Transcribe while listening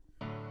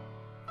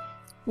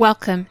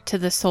Welcome to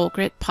the Soul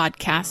Grit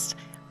Podcast.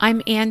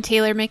 I'm Ann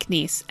Taylor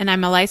McNeese, and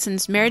I'm a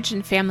licensed marriage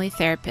and family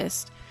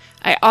therapist.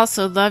 I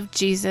also love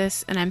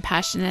Jesus, and I'm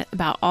passionate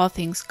about all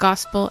things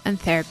gospel and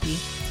therapy.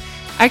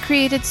 I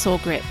created Soul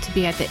Grit to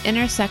be at the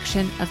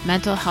intersection of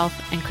mental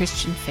health and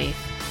Christian faith.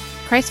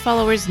 Christ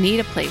followers need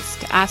a place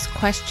to ask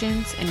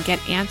questions and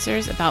get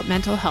answers about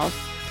mental health.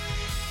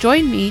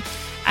 Join me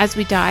as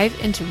we dive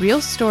into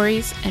real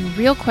stories and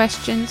real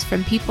questions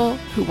from people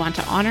who want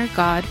to honor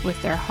God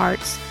with their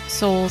hearts,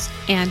 souls,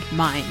 and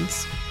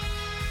minds.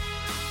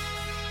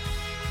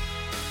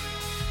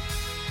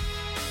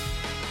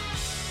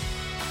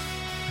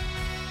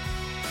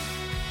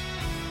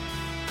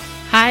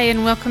 Hi,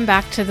 and welcome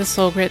back to the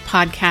Soul Grit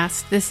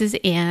Podcast. This is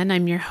Ann.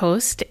 I'm your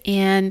host,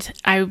 and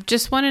I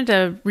just wanted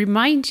to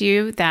remind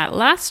you that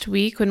last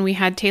week when we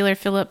had Taylor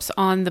Phillips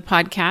on the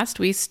podcast,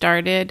 we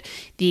started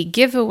the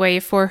giveaway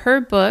for her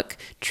book,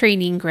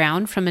 Training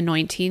Ground, From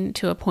Anointing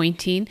to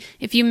Appointing.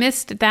 If you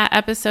missed that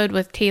episode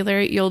with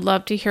Taylor, you'll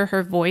love to hear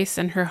her voice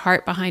and her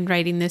heart behind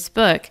writing this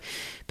book.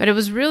 But it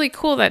was really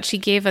cool that she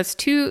gave us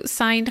 2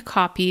 signed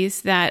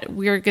copies that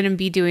we're going to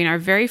be doing our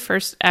very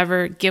first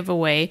ever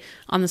giveaway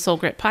on the Soul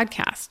Grit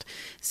Podcast.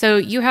 So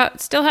you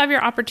still have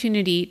your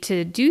opportunity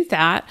to do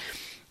that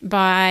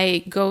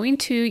by going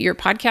to your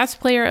podcast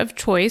player of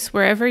choice,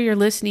 wherever you're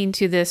listening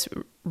to this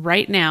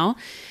right now.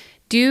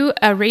 Do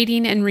a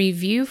rating and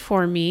review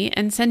for me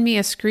and send me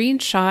a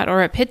screenshot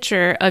or a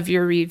picture of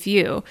your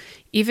review.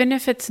 Even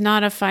if it's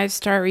not a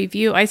 5-star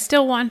review, I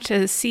still want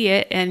to see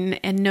it and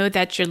know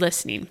that you're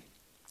listening.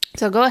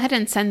 So go ahead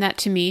and send that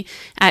to me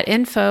at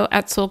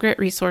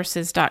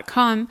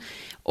info@soulgritresources.com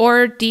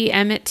or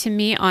DM it to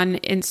me on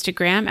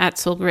Instagram at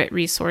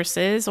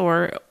soulgritresources,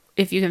 or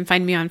if you can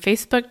find me on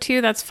Facebook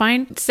too, that's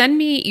fine. Send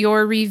me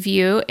your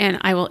review and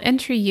I will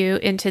enter you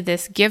into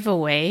this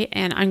giveaway,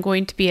 and I'm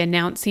going to be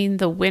announcing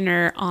the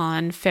winner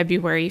on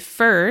February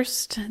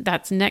 1st.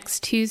 That's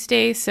next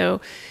Tuesday, so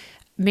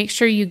make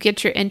sure you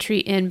get your entry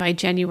in by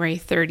January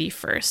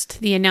 31st.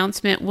 The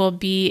announcement will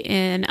be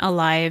in a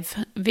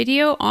live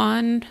video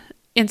on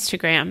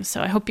Instagram,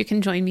 so I hope you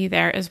can join me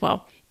there as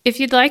well. If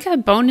you'd like a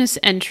bonus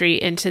entry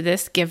into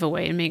this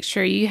giveaway and make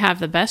sure you have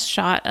the best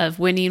shot of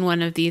winning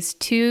one of these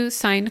 2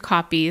 signed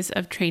copies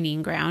of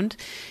Training Ground,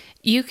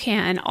 you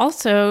can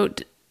also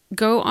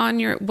go on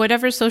your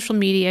whatever social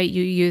media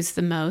you use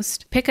the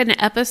most, pick an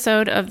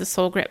episode of the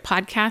Soul Grit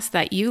Podcast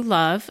that you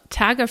love,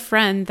 tag a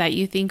friend that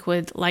you think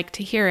would like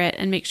to hear it,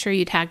 and make sure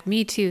you tag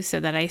me too so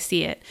that I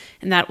see it.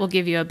 And that will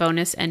give you a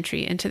bonus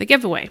entry into the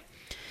giveaway.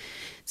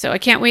 So I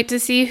can't wait to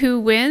see who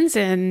wins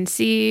and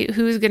see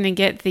who's going to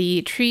get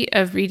the treat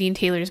of reading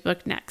Taylor's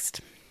book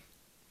next.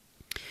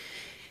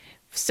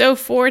 So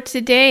for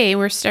today,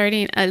 we're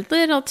starting a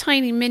little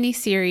tiny mini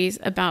series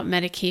about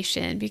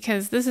medication,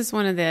 because this is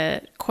one of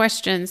the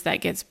questions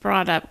that gets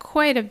brought up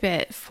quite a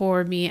bit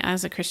for me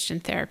as a Christian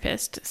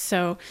therapist.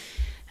 So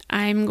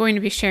I'm going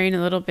to be sharing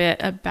a little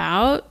bit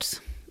about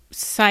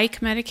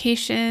psych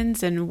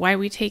medications and why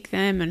we take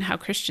them and how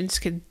Christians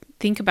could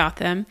think about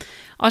them.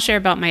 I'll share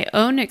about my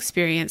own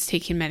experience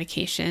taking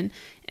medication.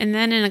 And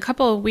then in a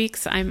couple of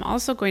weeks, I'm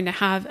also going to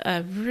have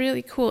a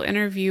really cool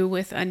interview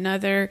with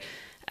another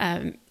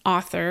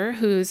author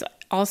who's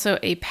also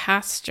a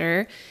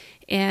pastor,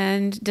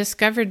 and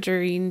discovered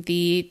during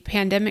the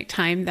pandemic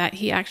time that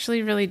he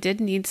actually really did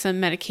need some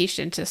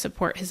medication to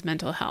support his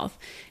mental health.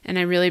 And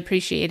I really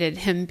appreciated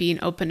him being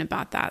open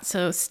about that.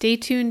 So stay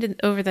tuned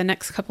over the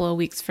next couple of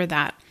weeks for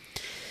that.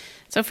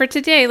 So for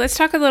today, let's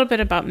talk a little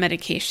bit about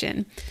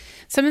medication.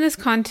 Some of this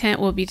content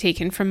will be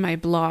taken from my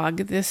blog.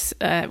 This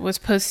was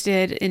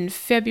posted in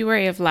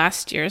February of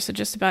last year, so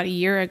just about a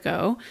year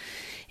ago.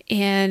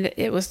 And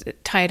it was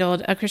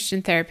titled A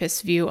Christian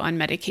Therapist's View on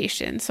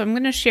Medication. So I'm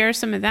going to share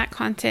some of that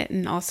content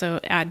and also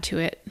add to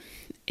it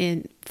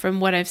from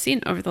what I've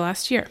seen over the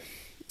last year.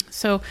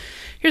 So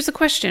here's the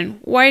question.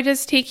 Why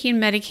does taking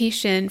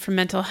medication for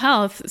mental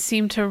health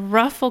seem to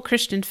ruffle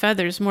Christian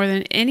feathers more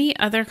than any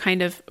other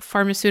kind of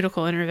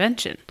pharmaceutical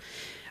intervention?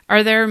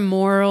 Are there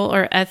moral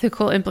or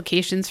ethical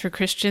implications for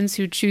Christians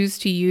who choose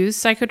to use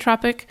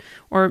psychotropic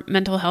or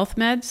mental health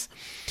meds?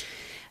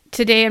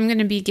 Today, I'm going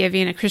to be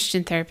giving a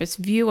Christian therapist's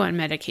view on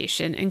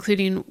medication,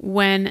 including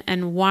when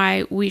and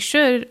why we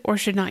should or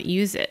should not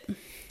use it.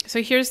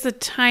 So here's the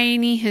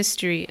tiny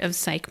history of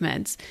psych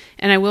meds,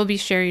 and I will be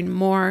sharing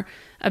more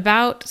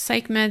about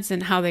psych meds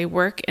and how they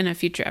work in a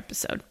future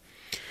episode.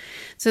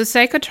 So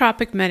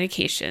psychotropic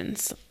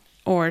medications,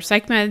 or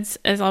psych meds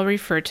as I'll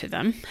refer to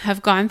them,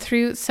 have gone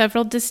through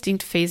several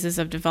distinct phases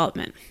of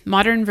development.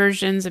 Modern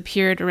versions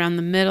appeared around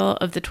the middle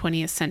of the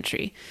 20th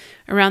century.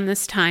 Around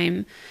this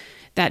time,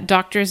 that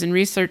doctors and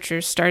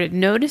researchers started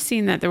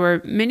noticing that there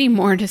were many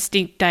more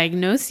distinct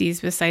diagnoses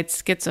besides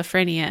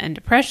schizophrenia and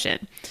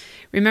depression.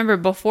 Remember,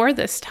 before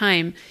this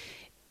time,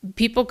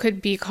 people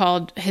could be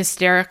called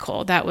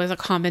hysterical. That was a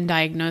common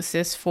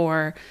diagnosis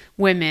for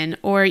women,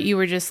 or you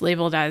were just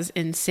labeled as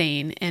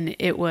insane. And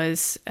it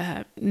was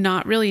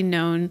not really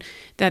known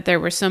that there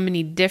were so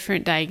many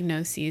different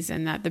diagnoses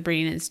and that the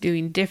brain is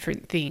doing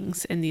different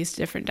things in these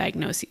different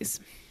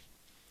diagnoses.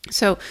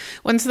 So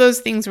once those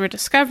things were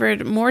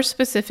discovered, more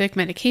specific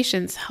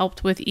medications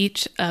helped with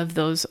each of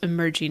those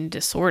emerging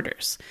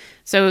disorders.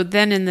 So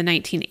then in the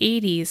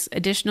 1980s,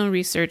 additional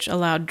research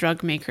allowed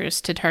drug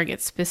makers to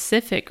target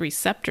specific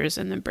receptors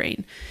in the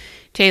brain,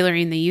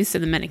 tailoring the use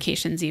of the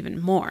medications even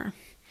more.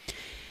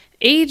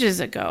 Ages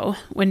ago,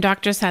 when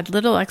doctors had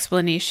little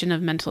explanation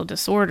of mental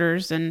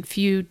disorders and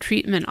few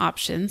treatment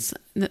options,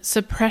 the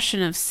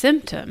suppression of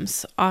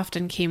symptoms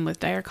often came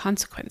with dire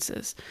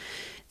consequences.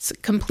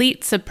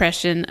 Complete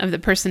suppression of the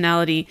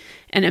personality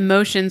and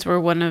emotions were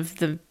one of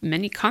the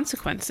many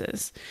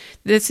consequences.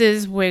 This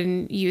is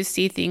when you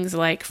see things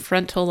like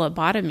frontal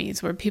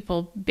lobotomies, where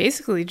people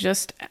basically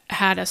just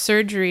had a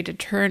surgery to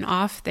turn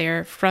off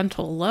their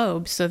frontal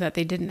lobe so that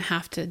they didn't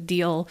have to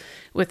deal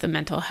with the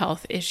mental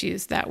health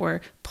issues that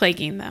were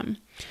plaguing them.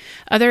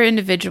 Other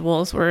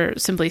individuals were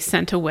simply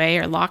sent away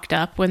or locked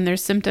up when their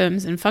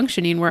symptoms and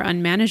functioning were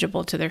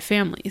unmanageable to their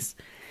families.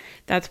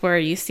 That's where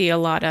you see a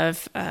lot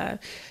of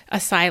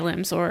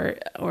asylums or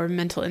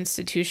mental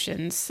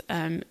institutions.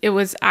 It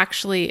was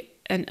actually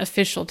an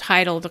official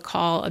title to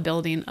call a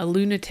building a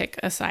lunatic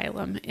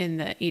asylum in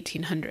the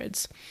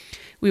 1800s.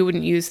 We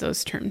wouldn't use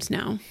those terms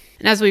now.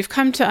 And as we've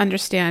come to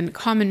understand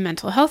common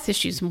mental health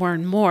issues more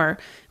and more,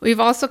 we've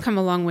also come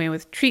a long way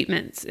with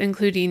treatments,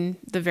 including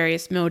the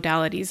various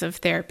modalities of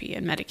therapy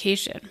and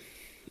medication.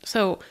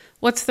 So,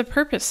 what's the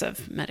purpose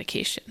of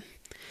medication?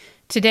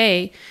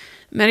 Today,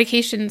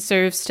 medication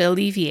serves to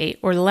alleviate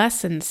or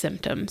lessen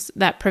symptoms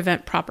that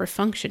prevent proper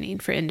functioning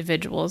for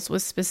individuals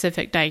with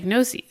specific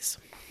diagnoses.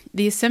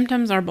 These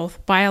symptoms are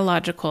both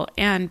biological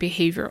and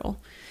behavioral.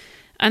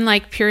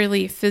 Unlike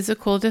purely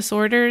physical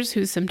disorders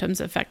whose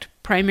symptoms affect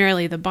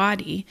primarily the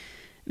body,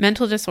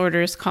 mental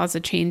disorders cause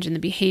a change in the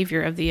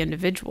behavior of the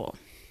individual.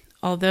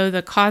 Although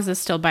the cause is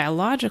still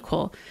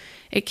biological,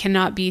 it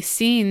cannot be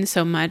seen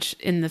so much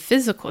in the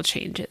physical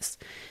changes.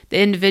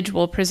 The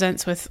individual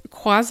presents with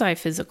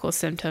quasi-physical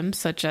symptoms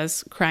such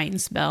as crying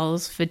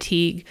spells,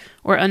 fatigue,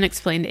 or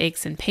unexplained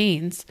aches and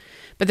pains,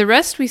 but the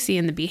rest we see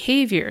in the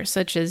behavior,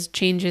 such as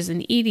changes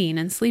in eating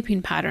and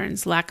sleeping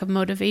patterns, lack of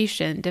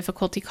motivation,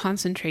 difficulty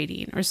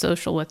concentrating, or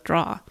social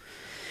withdrawal.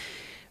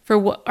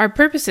 For our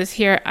purposes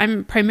here,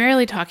 I'm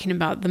primarily talking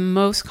about the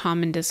most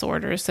common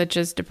disorders such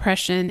as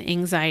depression,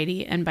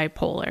 anxiety, and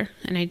bipolar.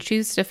 And I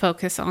choose to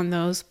focus on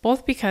those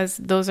both because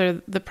those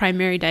are the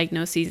primary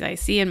diagnoses I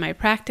see in my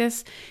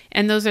practice,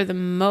 and those are the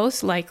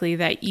most likely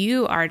that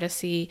you are to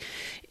see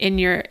in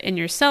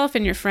yourself,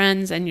 in your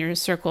friends, and your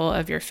circle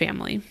of your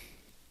family.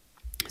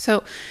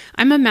 So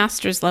I'm a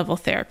master's level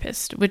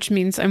therapist, which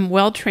means I'm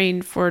well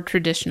trained for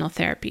traditional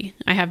therapy.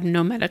 I have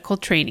no medical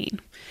training.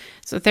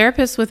 So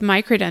therapists with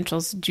my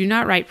credentials do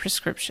not write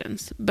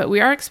prescriptions, but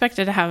we are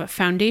expected to have a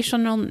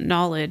foundational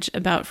knowledge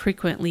about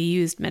frequently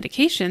used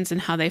medications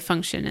and how they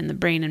function in the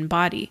brain and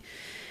body.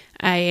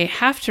 I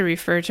have to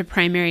refer to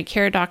primary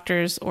care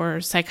doctors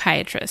or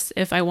psychiatrists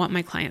if I want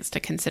my clients to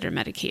consider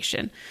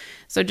medication.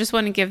 So just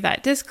want to give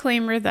that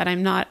disclaimer that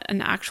I'm not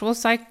an actual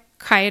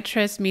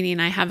psychiatrist, meaning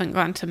I haven't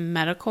gone to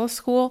medical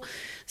school.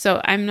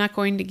 So I'm not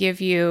going to give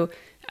you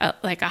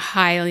a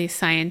highly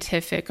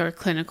scientific or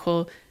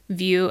clinical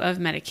view of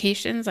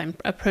medications. I'm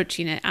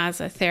approaching it as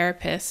a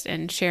therapist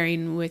and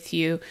sharing with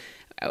you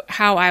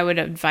how I would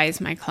advise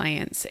my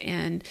clients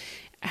and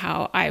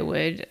how I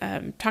would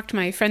talk to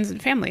my friends and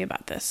family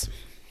about this.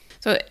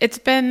 So it's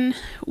been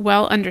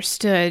well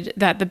understood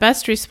that the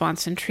best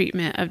response and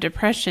treatment of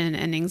depression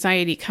and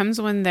anxiety comes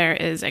when there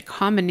is a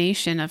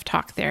combination of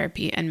talk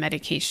therapy and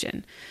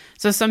medication.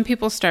 So some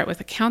people start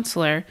with a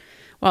counselor,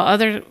 while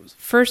others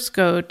first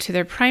go to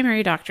their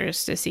primary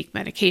doctors to seek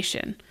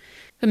medication.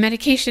 The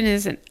medication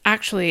isn't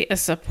actually a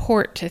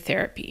support to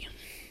therapy.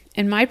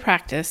 In my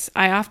practice,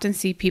 I often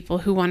see people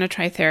who want to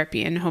try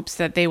therapy in hopes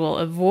that they will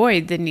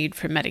avoid the need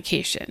for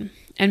medication,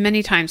 and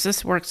many times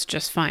this works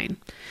just fine.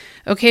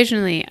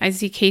 Occasionally, I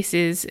see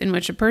cases in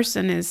which a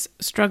person is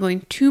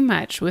struggling too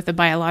much with the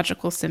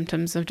biological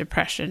symptoms of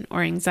depression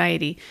or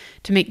anxiety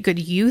to make good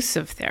use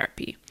of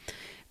therapy.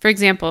 For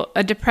example,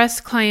 a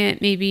depressed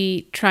client may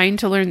be trying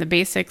to learn the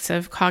basics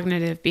of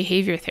cognitive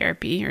behavior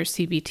therapy, or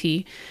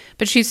CBT,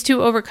 but she's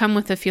too overcome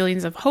with the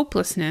feelings of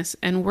hopelessness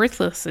and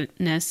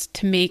worthlessness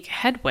to make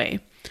headway.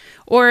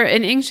 Or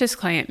an anxious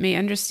client may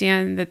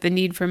understand that the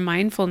need for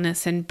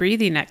mindfulness and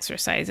breathing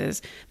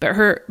exercises, but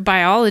her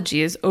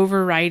biology is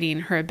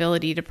overriding her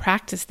ability to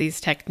practice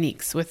these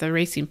techniques with a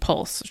racing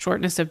pulse,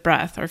 shortness of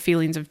breath, or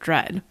feelings of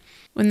dread.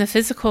 When the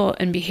physical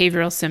and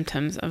behavioral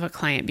symptoms of a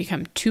client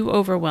become too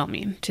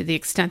overwhelming to the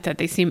extent that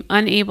they seem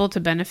unable to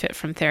benefit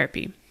from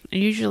therapy, I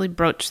usually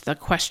broach the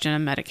question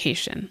of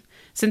medication.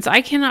 Since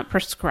I cannot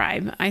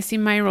prescribe, I see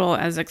my role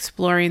as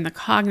exploring the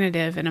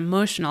cognitive and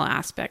emotional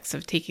aspects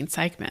of taking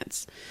psych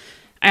meds.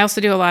 I also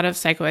do a lot of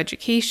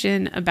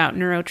psychoeducation about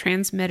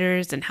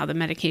neurotransmitters and how the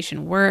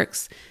medication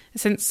works,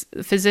 since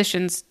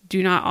physicians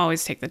do not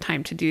always take the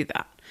time to do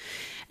that.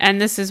 And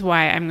this is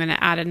why I'm going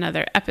to add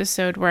another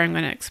episode where I'm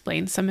going to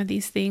explain some of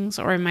these things,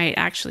 or I might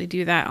actually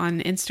do that on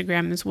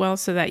Instagram as well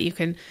so that you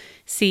can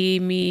see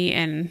me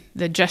and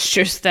the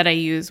gestures that I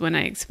use when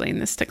I explain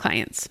this to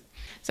clients.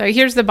 So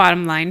here's the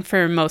bottom line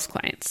for most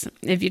clients.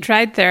 If you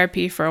tried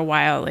therapy for a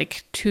while,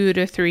 like 2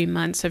 to 3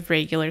 months of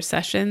regular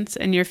sessions,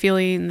 and you're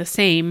feeling the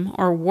same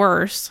or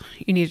worse,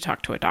 you need to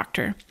talk to a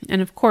doctor.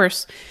 And of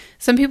course,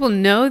 some people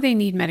know they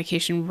need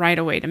medication right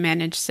away to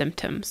manage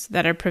symptoms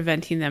that are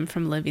preventing them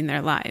from living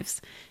their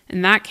lives.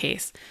 In that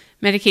case,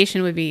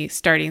 medication would be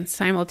starting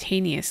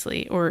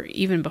simultaneously or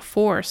even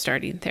before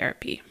starting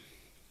therapy.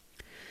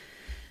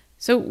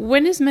 So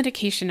when is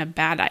medication a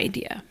bad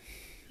idea?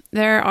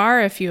 There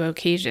are a few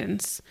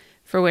occasions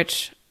for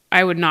which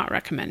I would not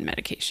recommend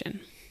medication.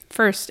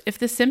 First, if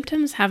the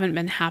symptoms haven't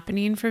been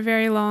happening for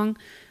very long,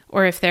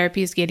 or if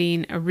therapy is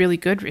getting a really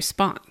good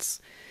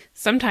response.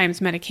 Sometimes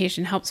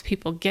medication helps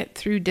people get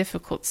through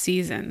difficult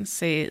seasons,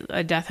 say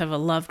a death of a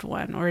loved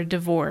one, or a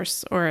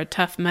divorce, or a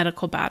tough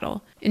medical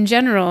battle. In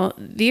general,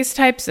 these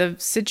types of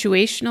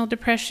situational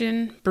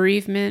depression,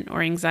 bereavement,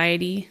 or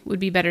anxiety would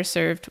be better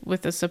served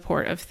with the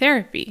support of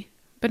therapy,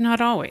 but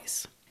not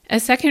always. A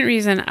second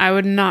reason I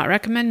would not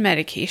recommend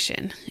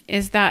medication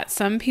is that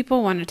some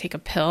people want to take a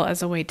pill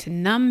as a way to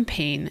numb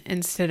pain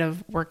instead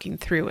of working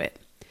through it.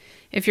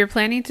 If you're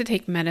planning to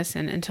take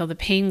medicine until the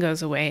pain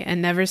goes away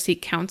and never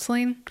seek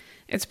counseling,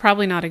 it's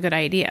probably not a good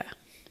idea.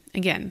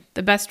 Again,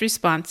 the best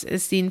response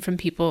is seen from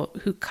people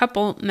who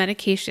couple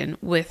medication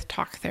with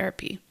talk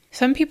therapy.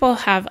 Some people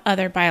have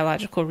other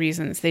biological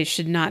reasons they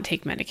should not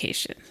take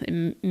medication.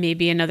 It may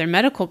be another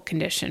medical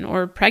condition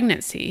or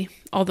pregnancy,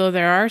 although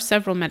there are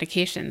several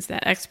medications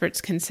that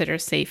experts consider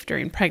safe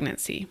during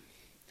pregnancy.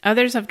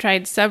 Others have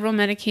tried several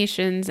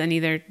medications and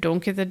either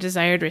don't get the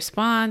desired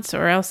response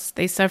or else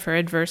they suffer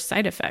adverse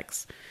side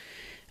effects.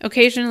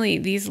 Occasionally,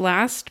 these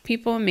last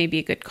people may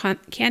be good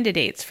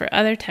candidates for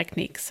other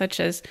techniques such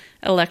as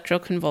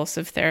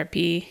electroconvulsive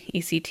therapy,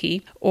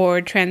 ECT, or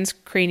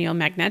transcranial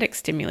magnetic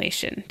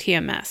stimulation,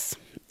 TMS.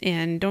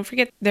 And don't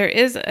forget, there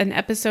is an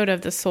episode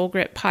of the Soul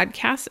Grit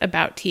podcast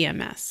about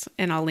TMS,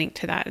 and I'll link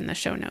to that in the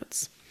show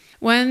notes.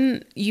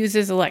 One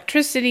uses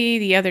electricity,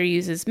 the other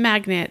uses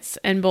magnets,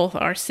 and both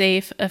are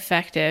safe,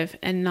 effective,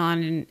 and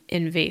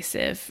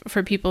non-invasive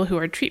for people who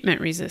are treatment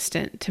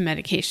resistant to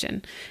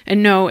medication.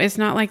 And no, it's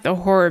not like the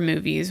horror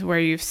movies where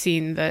you've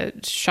seen the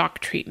shock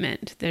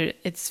treatment.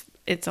 It's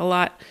a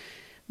lot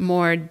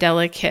more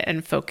delicate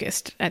and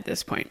focused at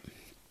this point.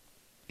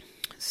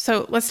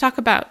 So let's talk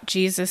about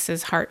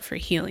Jesus' heart for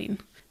healing.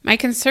 My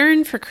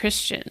concern for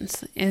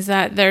Christians is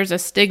that there's a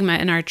stigma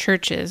in our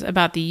churches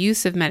about the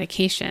use of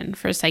medication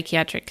for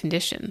psychiatric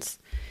conditions.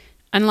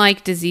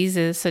 Unlike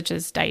diseases such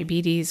as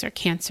diabetes or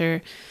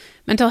cancer,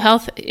 mental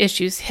health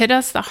issues hit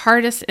us the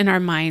hardest in our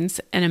minds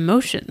and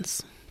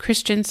emotions.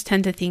 Christians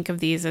tend to think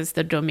of these as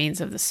the domains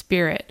of the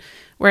spirit,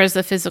 whereas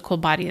the physical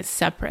body is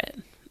separate.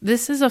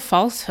 This is a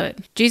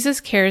falsehood.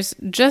 Jesus cares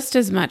just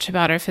as much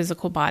about our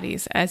physical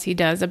bodies as he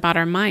does about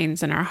our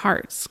minds and our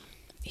hearts.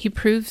 He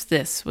proves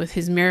this with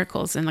his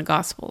miracles in the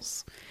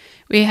Gospels.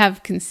 We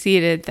have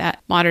conceded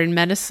that modern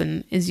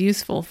medicine is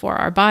useful for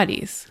our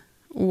bodies.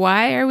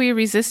 Why are we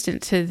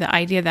resistant to the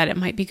idea that it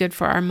might be good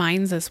for our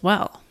minds as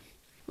well?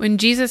 When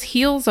Jesus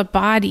heals a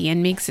body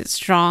and makes it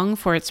strong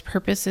for its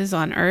purposes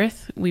on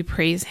earth, we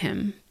praise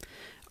him.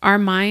 Our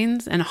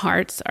minds and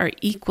hearts are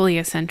equally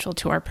essential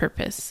to our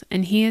purpose,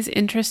 and he is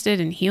interested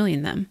in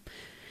healing them.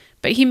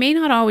 But he may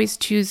not always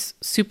choose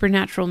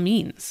supernatural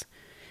means.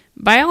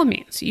 By all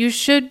means, you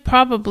should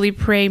probably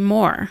pray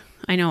more.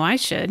 I know I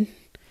should.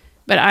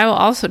 But I will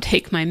also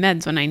take my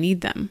meds when I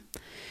need them.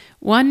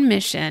 One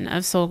mission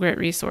of Soul Grit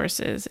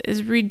Resources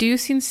is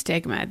reducing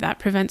stigma that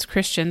prevents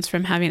Christians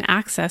from having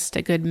access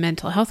to good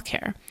mental health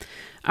care.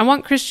 I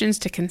want Christians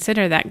to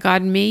consider that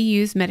God may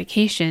use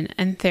medication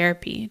and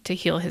therapy to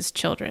heal his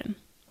children.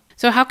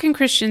 So how can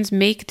Christians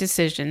make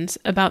decisions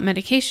about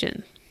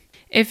medication?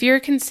 If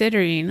you're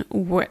considering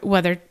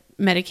whether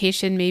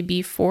medication may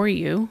be for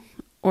you,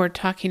 or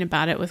talking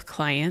about it with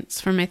clients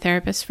for my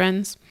therapist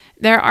friends,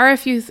 there are a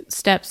few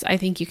steps I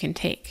think you can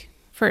take.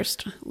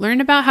 First,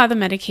 learn about how the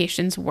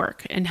medications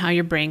work and how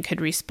your brain could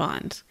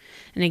respond.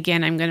 And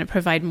again, I'm going to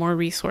provide more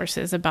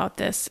resources about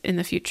this in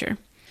the future.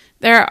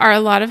 There are a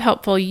lot of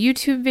helpful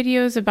YouTube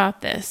videos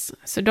about this,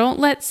 so don't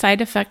let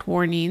side effect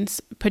warnings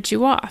put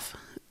you off.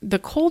 The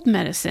cold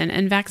medicine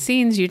and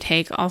vaccines you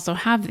take also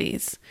have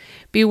these.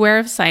 Beware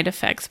of side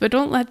effects, but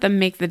don't let them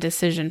make the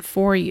decision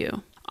for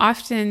you.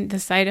 Often, the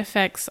side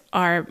effects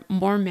are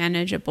more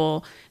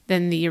manageable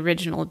than the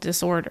original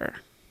disorder.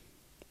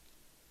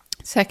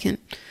 Second,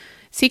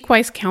 seek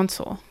wise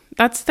counsel.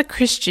 That's the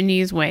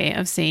Christianese way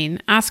of saying,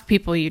 ask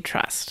people you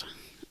trust.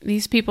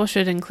 These people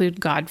should include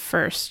God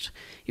first,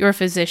 your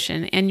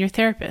physician, and your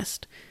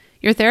therapist.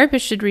 Your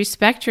therapist should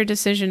respect your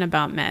decision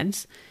about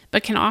meds,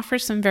 but can offer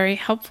some very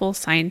helpful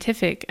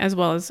scientific as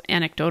well as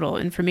anecdotal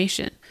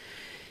information.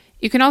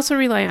 You can also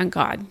rely on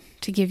God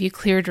to give you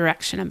clear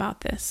direction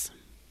about this.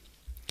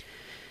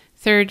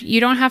 Third, you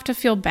don't have to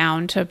feel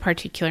bound to a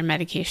particular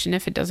medication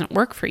if it doesn't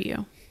work for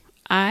you.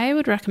 I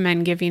would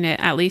recommend giving it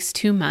at least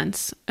 2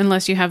 months,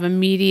 unless you have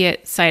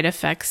immediate side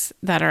effects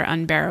that are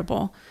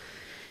unbearable.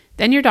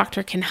 Then your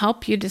doctor can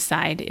help you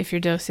decide if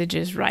your dosage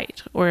is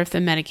right or if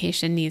the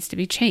medication needs to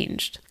be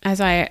changed.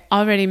 As I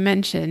already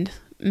mentioned,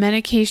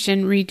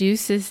 medication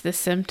reduces the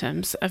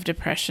symptoms of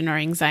depression or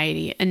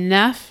anxiety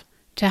enough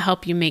to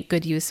help you make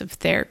good use of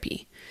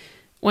therapy.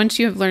 Once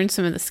you have learned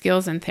some of the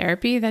skills in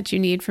therapy that you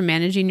need for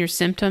managing your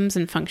symptoms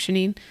and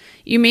functioning,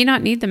 you may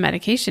not need the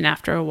medication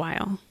after a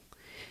while.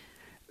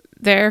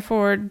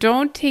 Therefore,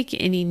 don't take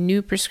any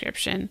new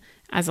prescription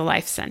as a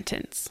life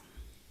sentence.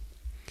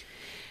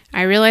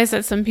 I realize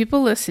that some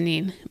people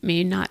listening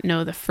may not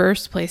know the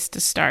first place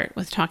to start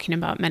with talking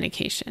about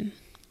medication.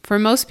 For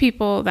most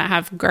people that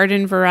have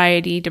garden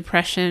variety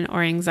depression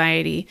or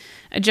anxiety,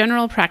 a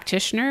general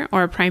practitioner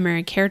or a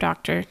primary care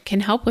doctor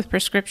can help with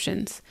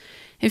prescriptions.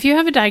 If you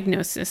have a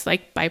diagnosis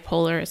like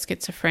bipolar or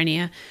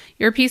schizophrenia,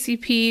 your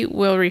PCP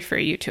will refer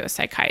you to a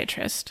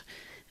psychiatrist.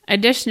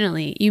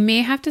 Additionally, you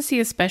may have to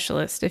see a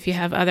specialist if you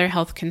have other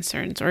health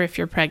concerns or if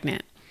you're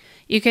pregnant.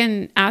 You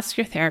can ask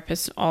your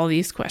therapist all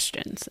these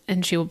questions,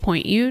 and she will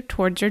point you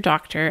towards your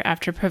doctor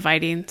after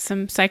providing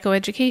some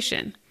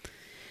psychoeducation.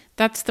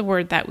 That's the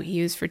word that we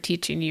use for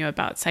teaching you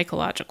about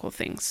psychological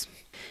things.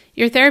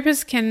 Your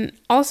therapist can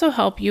also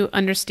help you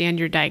understand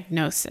your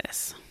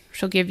diagnosis.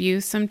 She'll give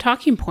you some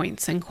talking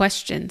points and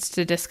questions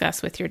to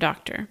discuss with your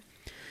doctor.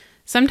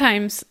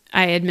 Sometimes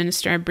I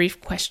administer a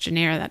brief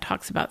questionnaire that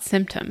talks about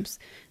symptoms.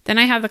 Then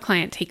I have the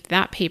client take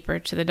that paper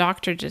to the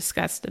doctor to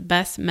discuss the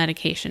best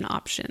medication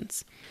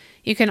options.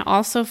 You can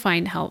also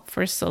find help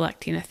for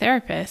selecting a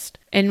therapist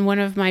in one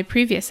of my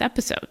previous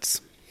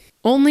episodes.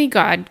 Only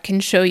God can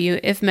show you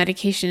if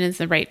medication is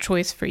the right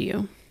choice for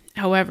you.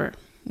 However,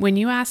 when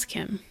you ask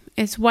Him,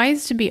 it's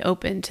wise to be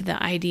open to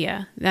the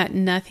idea that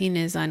nothing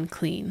is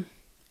unclean,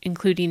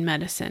 including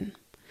medicine.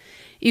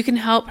 You can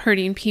help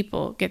hurting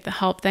people get the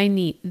help they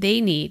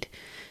need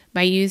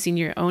by using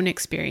your own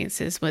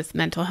experiences with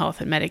mental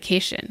health and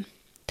medication.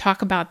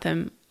 Talk about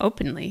them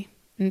openly.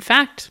 In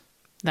fact,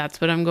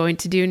 that's what I'm going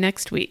to do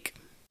next week.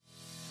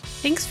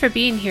 Thanks for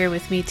being here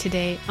with me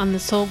today on the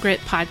Soul Grit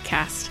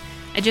podcast.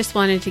 I just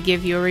wanted to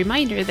give you a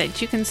reminder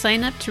that you can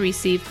sign up to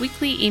receive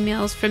weekly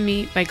emails from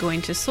me by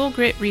going to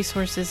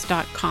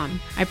soulgritresources.com.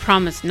 I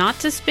promise not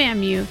to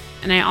spam you,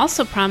 and I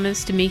also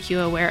promise to make you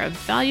aware of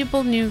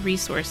valuable new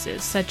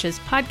resources such as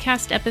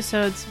podcast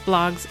episodes,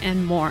 blogs,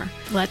 and more.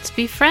 Let's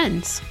be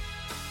friends.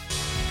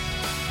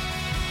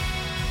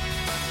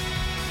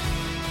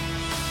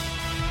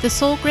 The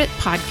Soul Grit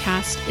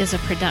podcast is a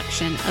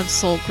production of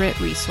Soul Grit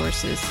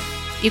Resources.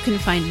 You can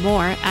find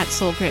more at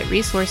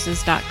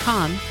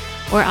soulgritresources.com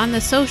or on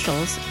the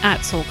socials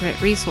at Soul Grit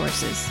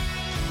Resources.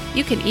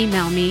 You can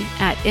email me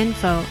at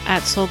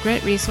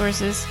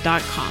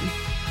info@soulgritresources.com.